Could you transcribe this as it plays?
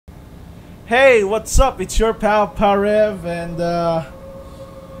Hey, what's up? It's your pal Parev, and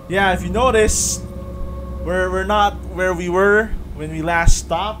yeah, if you notice, we're not where we were when we last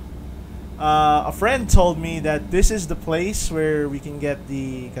stopped. A friend told me that this is the place where we can get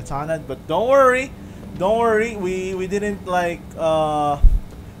the katana, but don't worry, we didn't we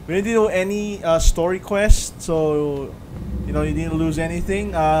didn't do any story quest, so you know you didn't lose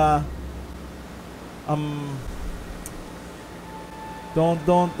anything. Don't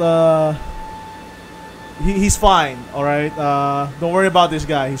he's fine, all right. Don't worry about this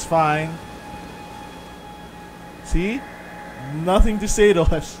guy. He's fine. See, nothing to say to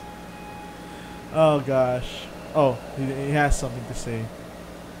us. Oh gosh. Oh, he has something to say.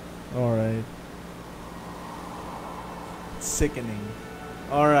 All right. Sickening.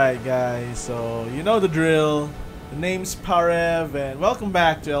 All right, guys. So you know the drill. The name's Parev, and welcome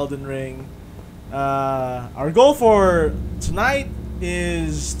back to Elden Ring. Our goal for tonight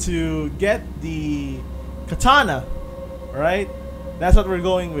is to get the katana, right? That's what we're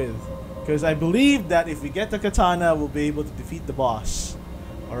going with, because I believe that if we get the katana, we'll be able to defeat the boss.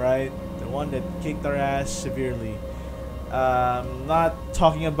 All right, the one that kicked our ass severely. Not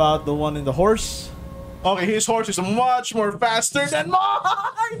talking about the one in the horse. Okay, his horse is much more faster than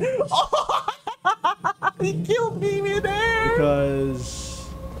mine. He killed me midair. Because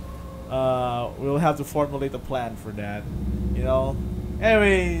we'll have to formulate a plan for that, you know.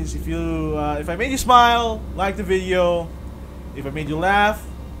 Anyways, if I made you smile, like the video. If I made you laugh,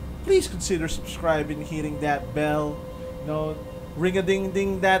 please consider subscribing, hitting that bell, you know,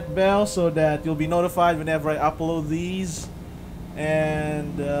 ring-a-ding-ding that bell, so that you'll be notified whenever I upload these.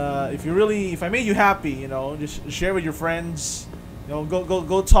 And if I made you happy, you know, just share with your friends. You know,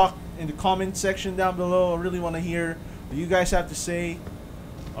 go talk in the comment section down below. I really want to hear what you guys have to say.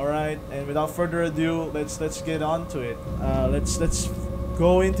 All right, and without further ado, let's get on to it. Let's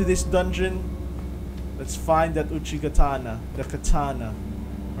go into this dungeon. Let's find that Uchigatana, the katana.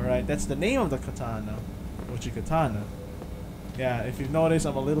 All right, that's the name of the katana, Uchigatana. Yeah, if you've noticed,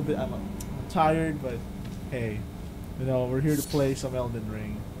 I'm tired, but hey, you know, we're here to play some Elden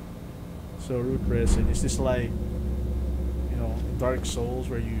Ring. So root pressing, is this like, you know, in Dark Souls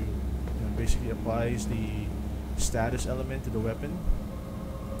where you know, basically applies the status element to the weapon?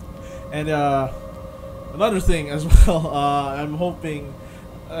 And another thing as well, I'm hoping,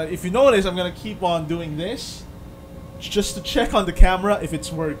 if you notice, I'm gonna keep on doing this just to check on the camera if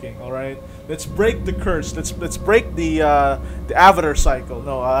it's working. All right, let's break the curse. Let's break the avatar cycle.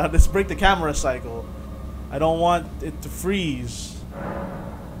 No, let's break the camera cycle. I don't want it to freeze.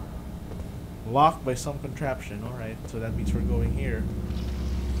 Locked by some contraption. All right, so that means we're going here.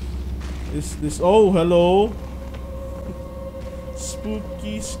 This. Oh, hello.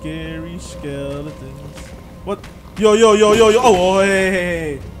 Spooky, scary skeletons. What? Yo. Oh,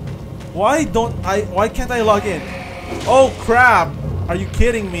 hey. Why can't I log in? Oh crap! Are you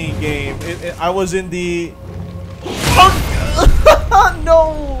kidding me, game? I was in the. Oh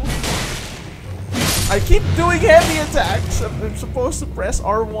no! I keep doing heavy attacks. I'm supposed to press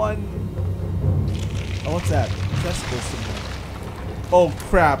R1. Oh, what's that? What's that supposed to mean? Oh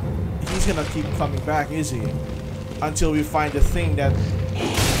crap! He's gonna keep coming back, is he? Until we find the thing that.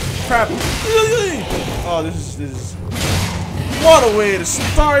 Crap! Oh, this is. What a way to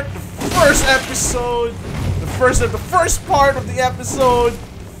start the first episode. The first part of the episode.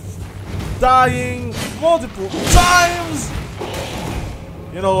 Dying multiple times.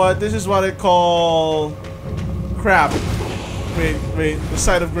 You know what? This is what I call. Crap. Wait. The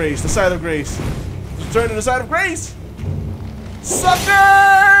side of grace. The side of grace. Return to the side of grace.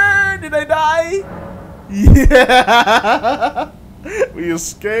 Sucker! Did I die? Yeah! We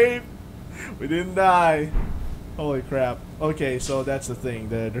escaped. We didn't die. Holy crap. Okay, so that's the thing.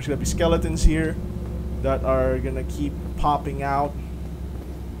 There's gonna be skeletons here that are gonna keep popping out.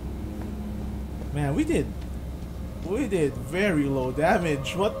 Man, we did very low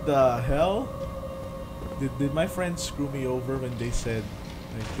damage. What the hell? Did my friends screw me over when they said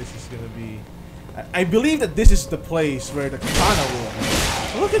like this is gonna be? I believe that this is the place where the katana will be.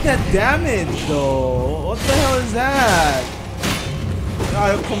 Look at that damage though. What the hell is that?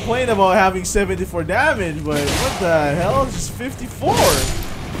 I complain about having 74 damage, but what the hell? It's just 54.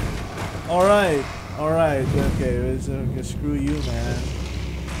 Alright. Okay, let's screw you, man.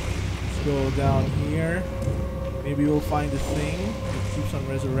 Let's go down here. Maybe we'll find the thing that keeps on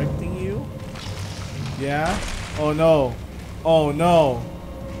resurrecting you. Yeah? Oh no. Oh no.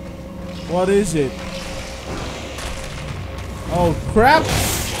 What is it? Oh crap!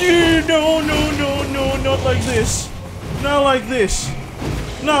 No, not like this. Not like this.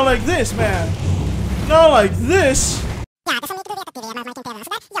 Not like this, man. Not like this.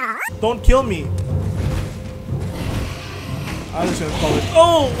 Don't kill me. I'm just gonna call it.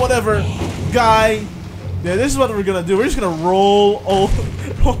 Oh, whatever, guy. Yeah, this is what we're gonna do. We're just gonna roll. Oh,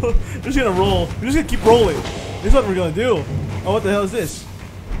 we're just gonna roll. We're just gonna keep rolling. This is what we're gonna do. Oh, what the hell is this?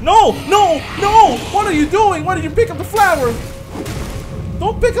 No, no, no! What are you doing? Why did you pick up the flower?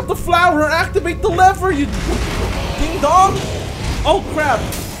 Don't pick up the flower. Activate the lever, you ding dong. Oh crap!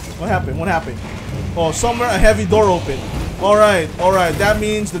 What happened? What happened? Oh, somewhere a heavy door opened. All right, all right. That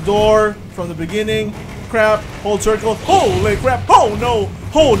means the door from the beginning. Crap. Hold circle. Holy crap! Oh no!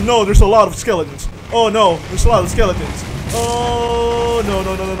 Oh no! There's a lot of skeletons. Oh no! There's a lot of skeletons. Oh no!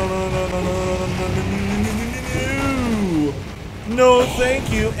 No! No! No! No! No! No! No! No! No! No!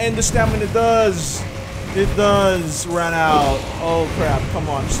 Thank you. And the stamina does. It does run out. Oh crap! Come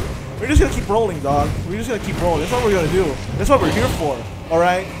on. We're just gonna keep rolling, dog. We're just gonna keep rolling. That's what we're gonna do. That's what we're here for. All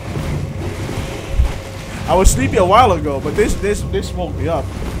right. I was sleepy a while ago, but this woke me up.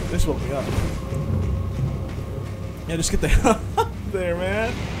 This woke me up. Yeah, just get the hell up there,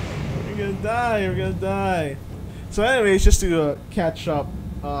 man. You're gonna die. You're gonna die. So, anyways, just to catch up,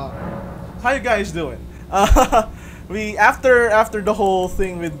 how you guys doing? We after the whole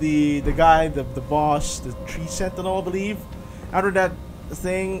thing with the guy, the boss, the tree sentinel, I believe. After that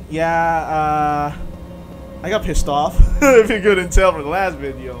thing, yeah, I got pissed off. If you couldn't tell from the last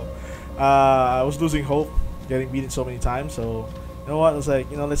video, I was losing hope, getting beaten so many times. So, you know what? I was like,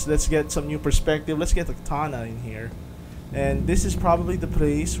 you know, let's get some new perspective. Let's get the katana in here, and this is probably the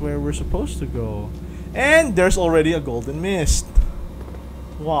place where we're supposed to go. And there's already a golden mist.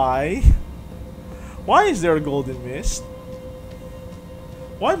 Why? Why is there a golden mist?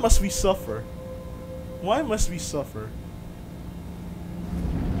 Why must we suffer? Why must we suffer?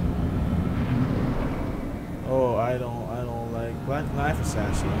 Oh, I don't like Black Knife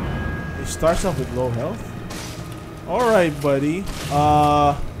Assassin. It starts off with low health. Alright, buddy.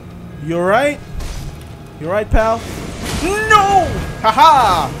 You alright? You alright, pal? No!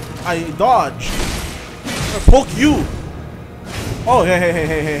 Haha! I dodged. I'm gonna poke you. Oh,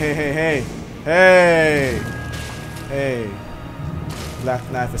 hey. Hey. Black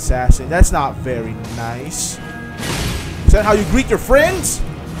Knife Assassin. That's not very nice. Is that how you greet your friends?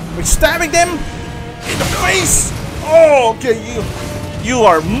 With stabbing them in the face? Oh, okay. You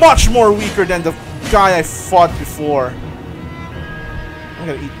are much more weaker than the guy I fought before. I'm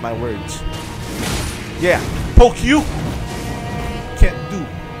gonna eat my words. Yeah. Poke you. Can't do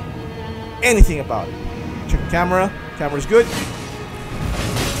anything about it. Check the camera. Camera's good.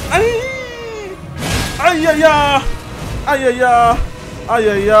 Ayaya!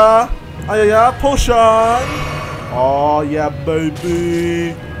 Potion! Oh yeah,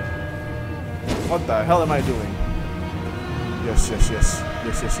 baby! What the hell am I doing? Yes.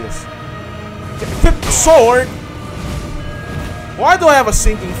 Equip the sword! Why do I have a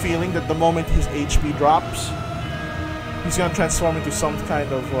sinking feeling that the moment his HP drops, he's gonna transform into some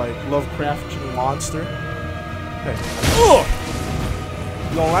kind of like Lovecraftian monster? Okay. Ugh!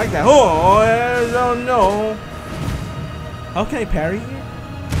 You don't like that? Oh, I don't know. How can I parry here?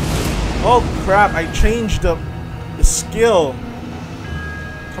 Oh crap! I changed the skill.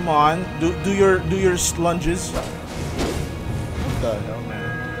 Come on, do your lunges. What the hell,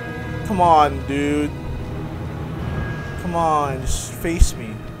 man? Come on, dude. Come on, just face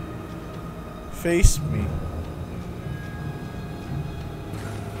me. Face me.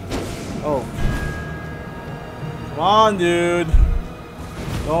 Oh. Come on, dude.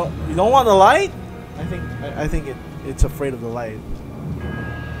 No, you don't want the light? I think it's afraid of the light.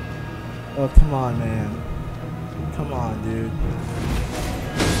 Oh, come on, man. Come on, dude.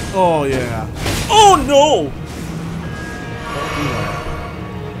 Oh yeah. Oh no! Don't do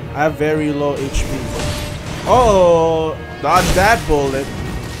that. I have very low HP. Oh, dodge that bullet.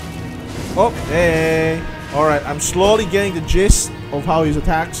 Oh, hey. Alright, I'm slowly getting the gist of how his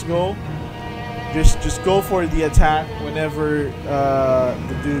attacks go. Just go for the attack whenever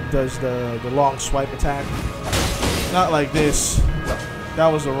the dude does the long swipe attack. Not like this. That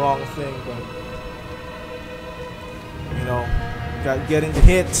was the wrong thing, but you know, getting the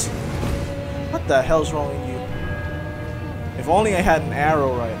hits. What the hell's wrong with you? If only I had an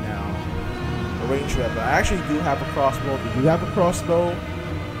arrow right now, a range weapon. I actually do have a crossbow. We do have a crossbow,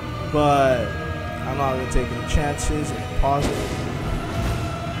 but I'm not gonna take any chances and pause it.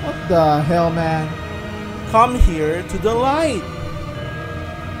 What the hell, man? Come here to the light.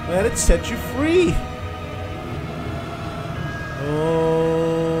 Let it set you free.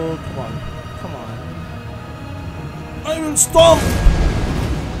 Oh, come on. Come on. I will stop.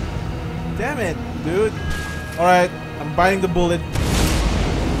 Damn it, dude. Alright, I'm biting the bullet.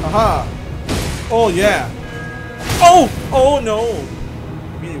 Aha. Oh, yeah. Oh! Oh no!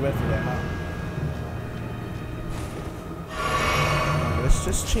 Really went for that, huh? Let's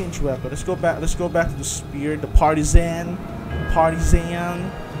just change weapon. Let's go back to the spear, the partisan.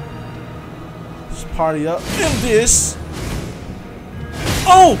 Let's party up in this.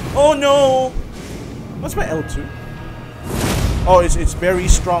 Oh! Oh no! What's my L2? Oh, it's very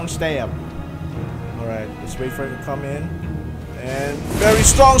strong stab. Alright, let's wait for him to come in. And very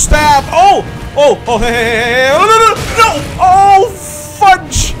strong stab! Oh! Oh! Oh, hey! Oh, no! Oh,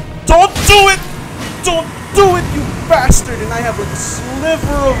 fudge! Don't do it! Don't do it, you bastard! And I have a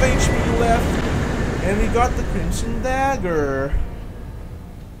sliver of HP left. And we got the Crimson Dagger.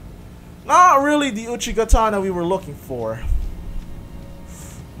 Not really the Uchigatana we were looking for.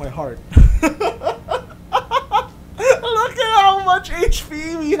 My heart. Look at how much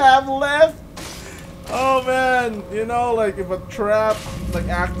HP we have left. Oh man, you know, like if a trap like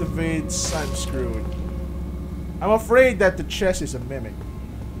activates, I'm screwed. I'm afraid that the chest is a mimic.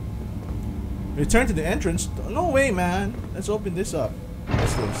 Return to the entrance? No way, man. Let's open this up.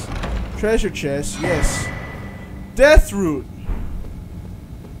 What's this? Treasure chest, yes. Death root.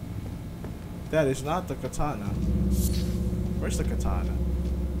 That is not the katana. Where's the katana?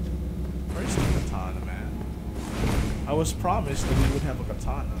 Where's the katana, man? I was promised that we would have a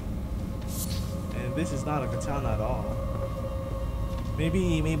katana. And this is not a katana at all.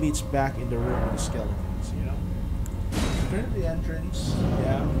 Maybe it's back in the room with the skeletons, you know? Return to the entrance.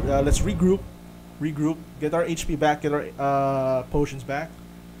 Yeah. Let's regroup. Get our HP back, get our potions back.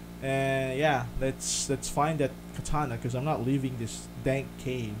 And yeah, let's find that katana, because I'm not leaving this dank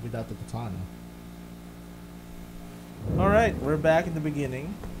cave without the katana. Alright, we're back in the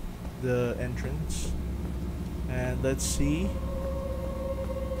beginning. The entrance. And let's see.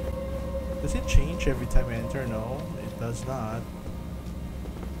 Does it change every time I enter? No, it does not.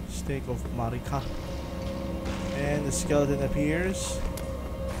 Stake of Margit. And the skeleton appears.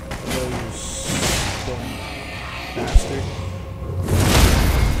 Hello, you stone bastard.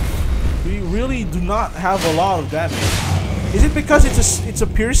 We really do not have a lot of damage. Is it because it's a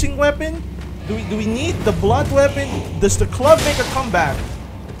piercing weapon? Do we need the blood weapon? Does the club make a comeback?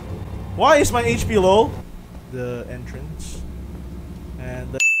 Why is my HP low? The entrance.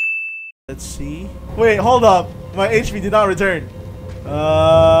 And let's see. Wait, hold up. My HP did not return. Run!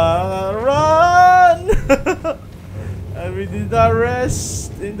 And we did not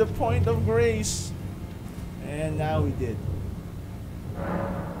rest in the point of grace. And now we did.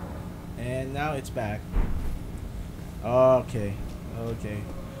 And now it's back. Okay. Okay.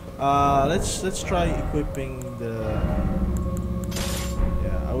 Let's try equipping the.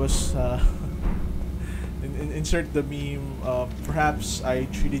 Yeah, I was insert the meme. Perhaps I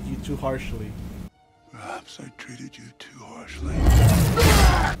treated you too harshly. Perhaps I treated you too harshly.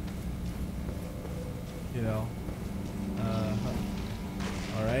 You know.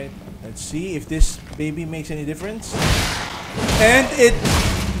 All right. Let's see if this baby makes any difference. And it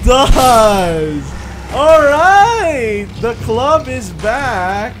does. All right. The club is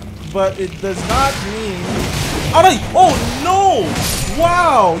back, but it does not mean. Alright. Oh no!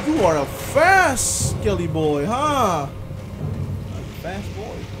 Wow, you are a fast skelly boy, huh? Fast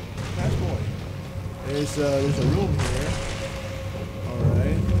boy. Fast boy. There's a room here.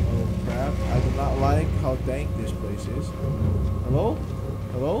 Alright. Oh crap. I do not like how dank this place is. Hello?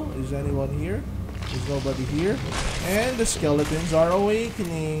 Hello? Is anyone here? There's nobody here. And the skeletons are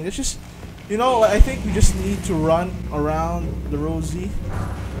awakening. Let's just, you know, I think we just need to run around the Rosie.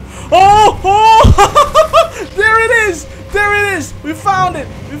 Oh! Oh! There it is! There it is! We found it!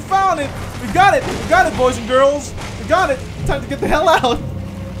 We found it! We got it! We got it, boys and girls! We got it! Time to get the hell out!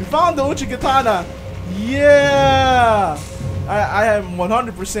 We found the Uchigatana! Yeah! I am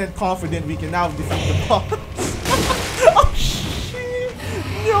 100% confident we can now defeat the boss. Oh shit!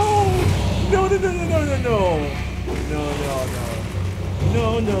 No! No, no, no, no, no, no, no! No, no, no.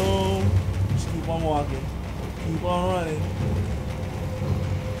 No, no. Just keep on walking. Keep on running.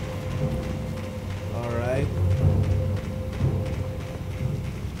 Alright.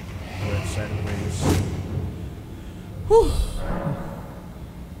 We're sideways. Whew.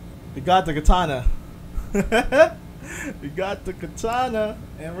 We got the katana. We got the katana,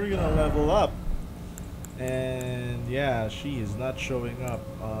 and we're gonna level up. And yeah, she is not showing up.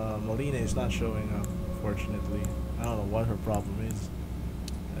 Molina is not showing up, fortunately. I don't know what her problem is.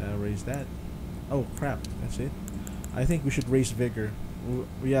 Raise that. Oh crap, that's it. I think we should raise vigor.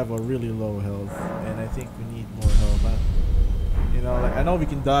 We have a really low health, and I think we need more health. You know, like I know we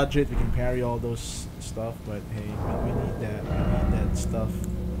can dodge it, we can parry all those stuff, but hey, we need that. We need that stuff.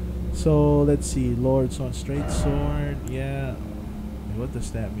 So let's see, Lord's on straight sword. Yeah. What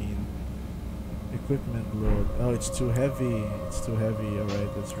does that mean? Equipment load. Oh, it's too heavy. It's too heavy.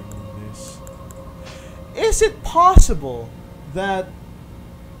 Alright, let's remove this. Is it possible that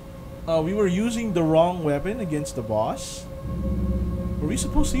we were using the wrong weapon against the boss? Were we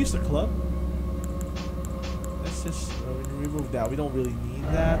supposed to use the club? Let's just remove that. We don't really need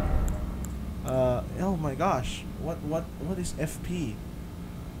that. Oh my gosh. What is FP?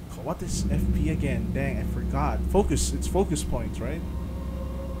 What is FP again? Dang, I forgot. Focus. It's focus points, right?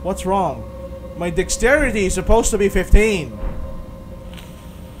 What's wrong? My dexterity is supposed to be 15. You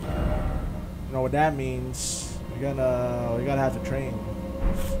know what that means? We're gonna have to train.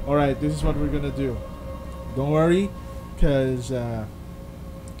 All right, this is what we're gonna do. Don't worry, cause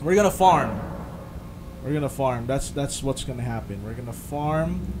we're gonna farm. We're gonna farm. That's what's gonna happen. We're gonna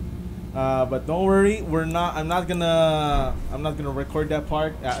farm. But don't worry, I'm not gonna record that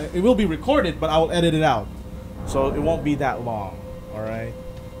part. It will be recorded, but I will edit it out, so it won't be that long. All right.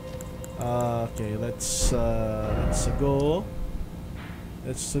 Okay, let's go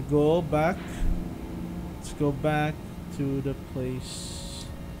back. Let's go back to the place.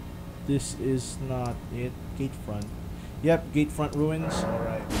 This is not it. Gate front. Yep, gate front ruins. All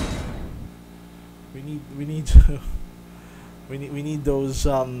right. We need to. We need those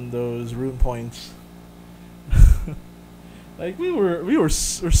rune points. Like we're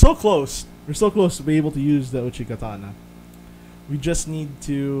so close. We're so close to be able to use the Uchigatana. We just need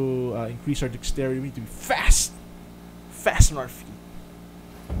to increase our dexterity. We need to be fast on our feet.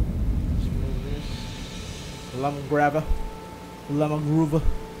 Lamang grabba, lamang groova.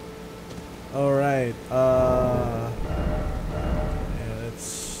 All right.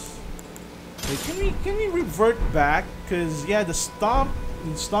 Can we revert back? Cause yeah, the stomp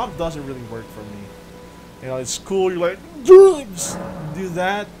doesn't really work for me. You know, it's cool. You're like do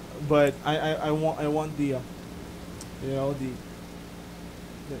that, but I want the you know the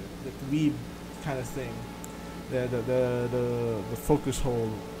weeb kind of thing, the focus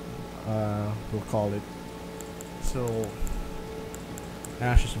hole, we'll call it. So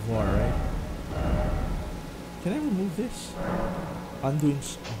ashes of war, right? Can I remove this? Undoing.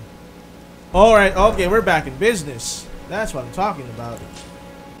 All right, okay, we're back in business. That's what I'm talking about.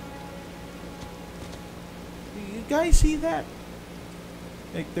 You guys see that?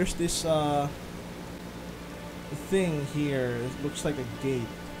 Like, there's this thing here. It looks like a gate.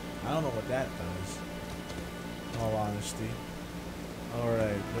 I don't know what that does, in all honesty. All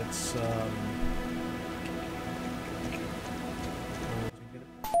right, let's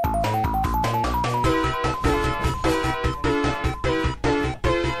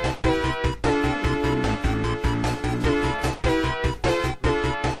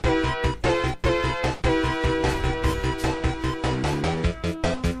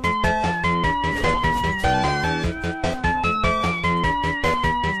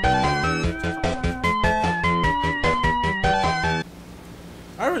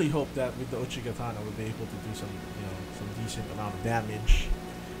hope that with the Uchigatana we'll be able to do some decent amount of damage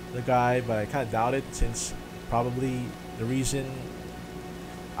to the guy, but I kind of doubt it, since probably the reason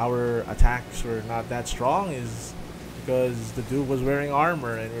our attacks were not that strong is because the dude was wearing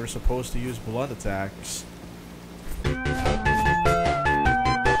armor and we were supposed to use blunt attacks.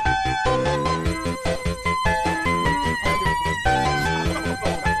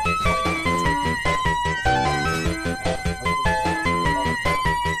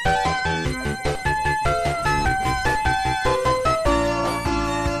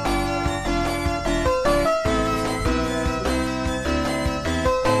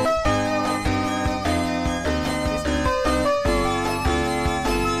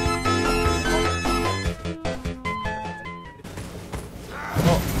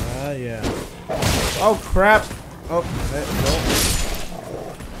 Oh crap! Oh,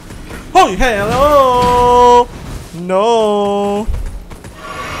 no. Oh, hello! No!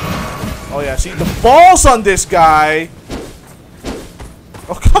 Oh yeah, see the balls on this guy!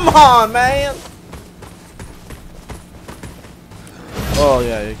 Oh, come on, man! Oh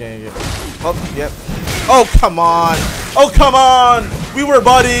yeah, you can't get. Oh, yep. Oh, come on! Oh, come on! We were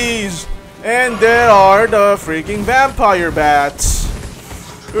buddies! And there are the freaking vampire bats!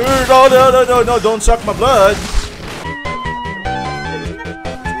 No, don't suck my blood.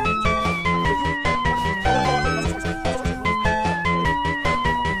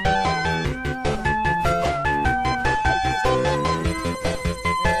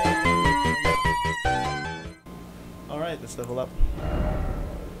 Alright, let's level up.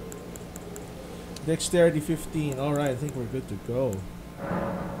 Dexterity 15. Alright, I think we're good to go.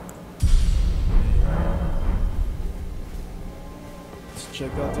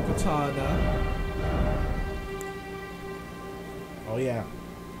 Check out the katana. Oh yeah.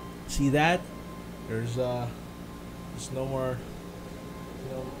 See that? There's no more, you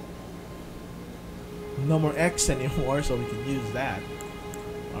know, no more X anymore, so we can use that.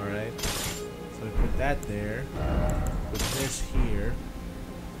 All right. So we put that there. Put this here.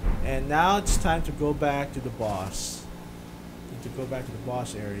 And now it's time to go back to the boss. Need to go back to the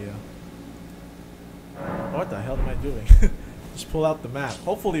boss area. What the hell am I doing? Just pull out the map.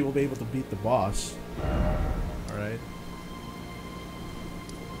 Hopefully we'll be able to beat the boss. Alright.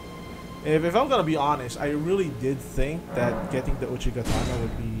 If I'm gonna be honest, I really did think that getting the Uchigatana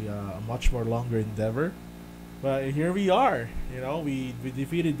would be a much more longer endeavor. But here we are. You know, we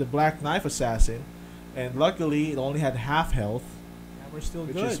defeated the Black Knife Assassin. And luckily it only had half health. And we're still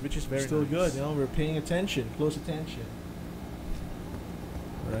good. Which is very still nice. Good. You know, we're paying attention. Close attention.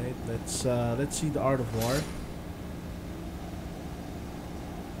 Right, let's see the Art of War.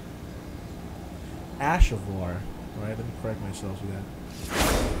 Ash of War. Alright, let me correct myself with that.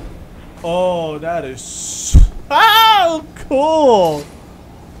 Oh, that is so cool!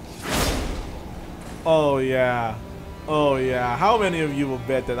 Oh yeah. Oh yeah. How many of you will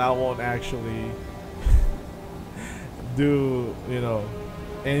bet that I won't actually do, you know,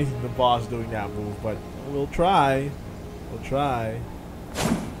 anything the boss doing that move, but we'll try. We'll try.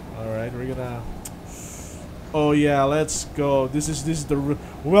 Alright, we're gonna... Oh yeah, let's go. This is the...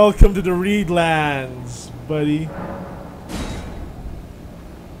 Welcome to the Reedlands, buddy.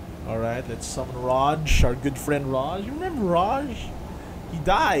 Alright, let's summon Raj, our good friend Raj. You remember Raj? He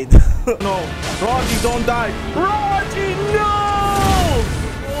died. No, Raji, don't die. Raji, no!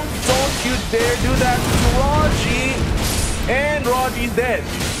 Don't you dare do that to Raji. And Raji's dead.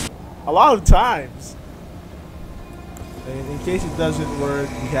 A lot of times. And in case it doesn't work,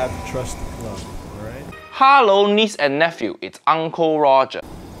 we have to trust the club, alright? Hello, niece and nephew. It's Uncle Roger.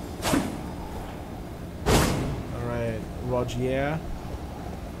 Alright, Roger.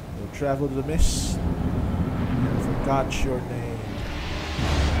 We'll travel to the mist. I forgot your name.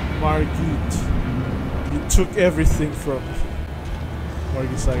 Margit. You took everything from me.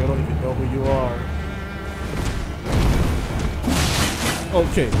 Margit's like, I don't even know who you are.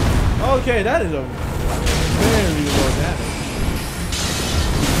 Okay. Okay, that is a very low damage.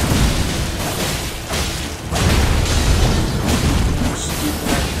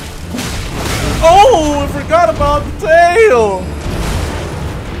 Oh, I forgot about the tail.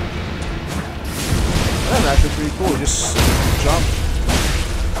 That's actually pretty cool. Just jump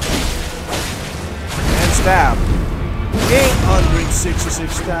and stab.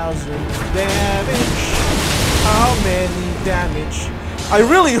 866,000 damage. How many damage? I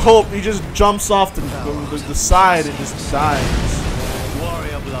really hope he just jumps off the side and just dies.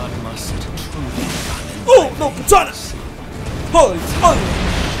 Warrior blood must truly. Oh no, katana! Hoi, hoi,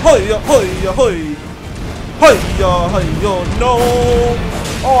 hoi, hoi, hoi, hoi, hoi, no!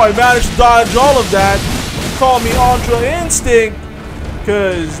 Oh, I managed to dodge all of that. Call me Ultra Instinct,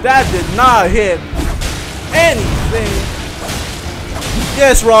 cause that did not hit anything.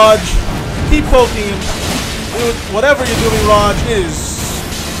 Yes, Raj, keep poking him. Whatever you're doing, Raj, is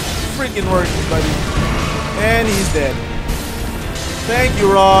freaking working, buddy. And he's dead. Thank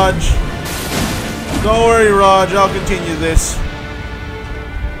you, Raj. Don't worry, Raj. I'll continue this.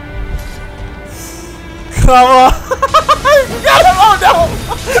 Come on. I forgot about no.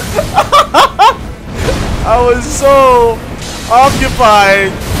 I was so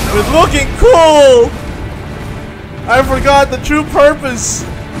occupied with looking cool. I forgot the true purpose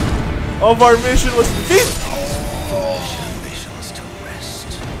of our mission was to defeat.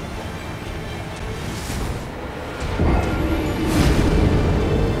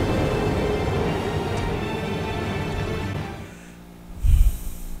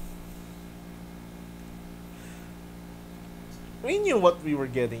 We knew what we were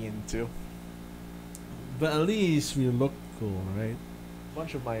getting into, but at least we looked cool, right? A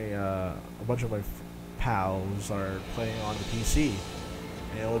bunch of my pals are playing on the PC,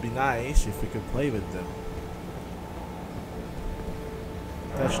 and it would be nice if we could play with them.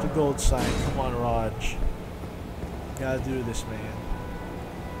 Touch the gold sign. Come on, Raj. You gotta do this, man.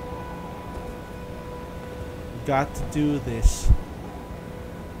 You got to do this.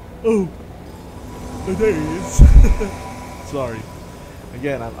 Oh, there he is. Sorry.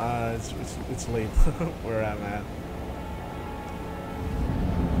 Again, it's late where I'm at.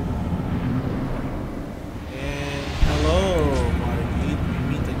 And hello, Margit. We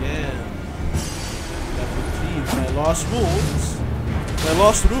meet again. Got retrieved my lost runes. My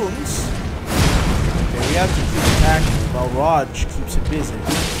lost runes. Okay, we have to keep attacking while Raj keeps it busy.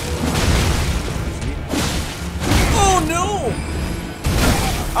 Oh no!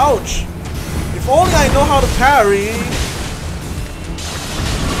 Ouch! If only I know how to parry.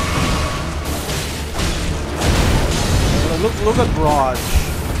 look at Raj.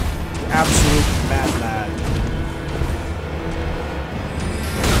 Absolute mad lad.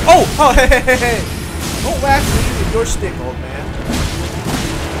 Oh, hey. Don't whack me with your stick, old man.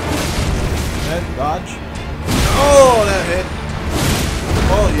 That dodge. Oh, that hit.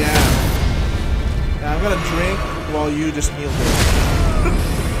 Oh, yeah. Yeah, I'm gonna drink while you just kneel there.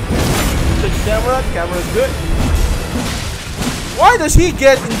 The camera's good. Why does he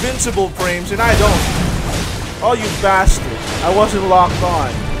get invincible frames and I don't? Oh, you bastard. I wasn't locked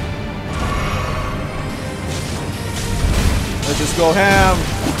on. Let's just go ham.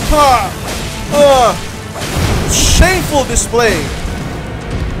 Shameful display.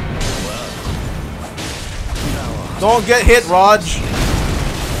 Don't get hit, Raj.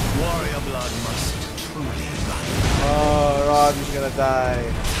 Warrior blood must truly run. Oh, Raj is gonna die.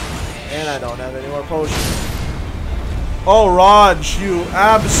 And I don't have any more potions. Oh, Raj, you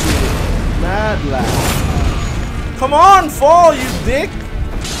absolute mad lad. Come on, fall, you dick!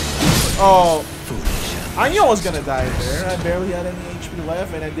 Oh, I knew I was gonna die there. I barely had any HP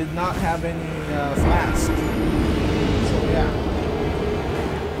left, and I did not have any flask. So yeah,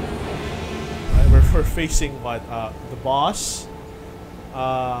 we're facing what? The boss.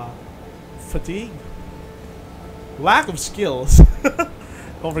 Fatigue. Lack of skills.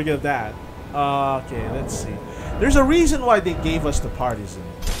 Don't forget that. Okay, let's see. There's a reason why they gave us the partisan,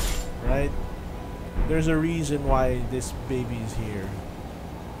 right? There's a reason why this baby is here.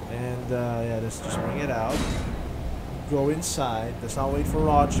 And yeah, let's just bring it out. Go inside. Let's not wait for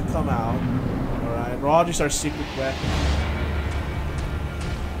Raj to come out. Alright, Raj is our secret weapon.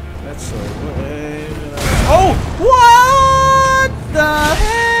 That's so good. Oh! What the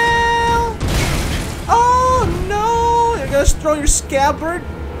hell? Oh no! You're gonna throw your scabbard?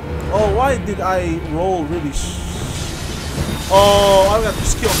 Oh, why did I roll really Oh, I'm gonna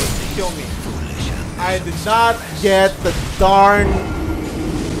just kill me. Kill me. I did not get the darn...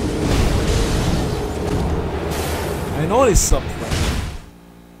 I noticed something.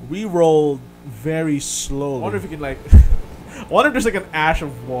 We rolled very slowly. I wonder if you can like... I wonder if there's like an Ash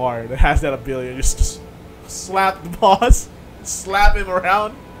of War that has that ability. Just slap the boss. Slap him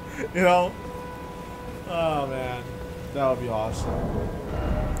around. You know? Oh man. That would be awesome.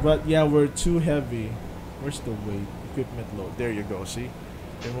 But yeah, we're too heavy. Where's the weight? Equipment load. There you go, see?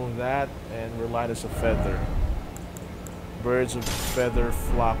 Remove that and we're light as a feather. Birds of feather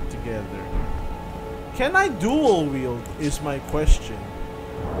flock together. Can I dual wield is my question.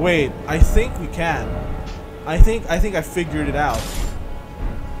 Wait, I think we can. I think I figured it out.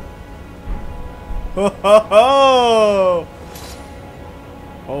 Oh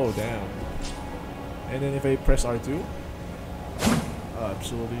damn. And then if I press R2?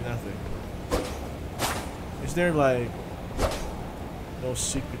 Absolutely nothing. Is there like no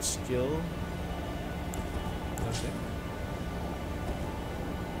secret skill? Nothing.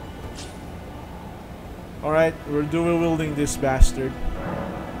 Alright, we're dual wielding this bastard.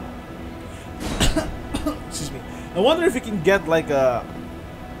 Excuse me. I wonder if we can get like a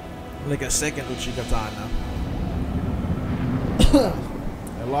second Uchigatana.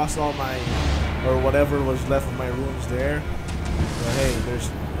 I lost all my, or whatever was left of my runes there. But hey, there's,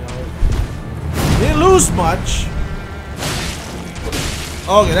 you know, didn't lose much.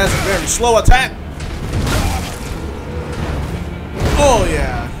 Okay, that's a very slow attack. Oh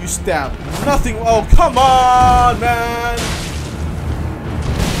yeah, you stabbed nothing. Oh come on, man.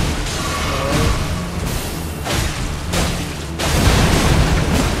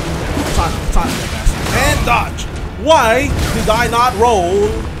 Time that bastard. And dodge. Why did I not roll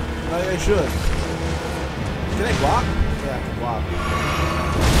like I should? Can I block? Yeah, I can block.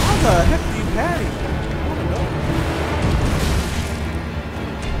 How the heck do you parry? I don't know.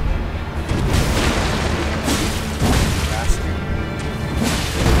 Bastard.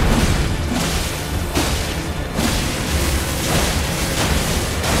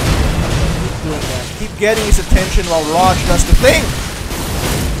 Keep doing that. Keep getting his attention while Raj does the thing.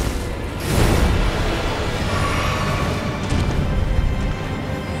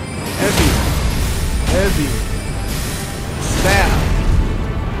 Heavy. Stab.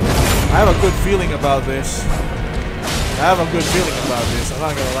 I have a good feeling about this. I'm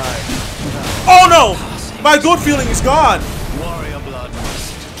not gonna lie. Oh no! My good feeling is gone! Warrior blood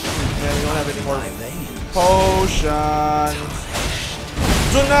must. Yeah, we don't have any more potions.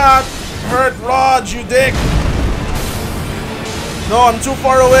 Do not hurt Raj, you dick! No, I'm too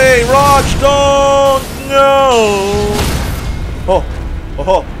far away. Raj, don't! No! Oh.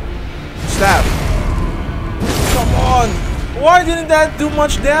 Stab. Come on! Why didn't that do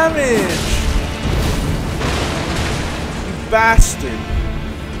much damage? You bastard.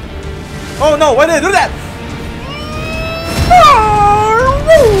 Oh no, why did I do that?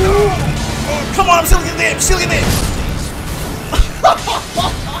 Oh, come on, I'm still getting there. I'm still getting there.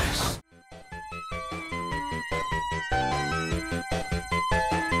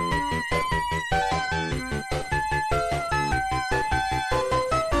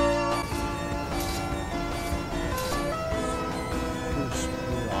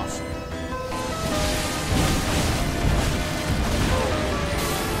 Really awesome.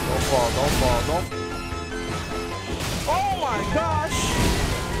 Don't fall, don't fall, don't. Oh my gosh!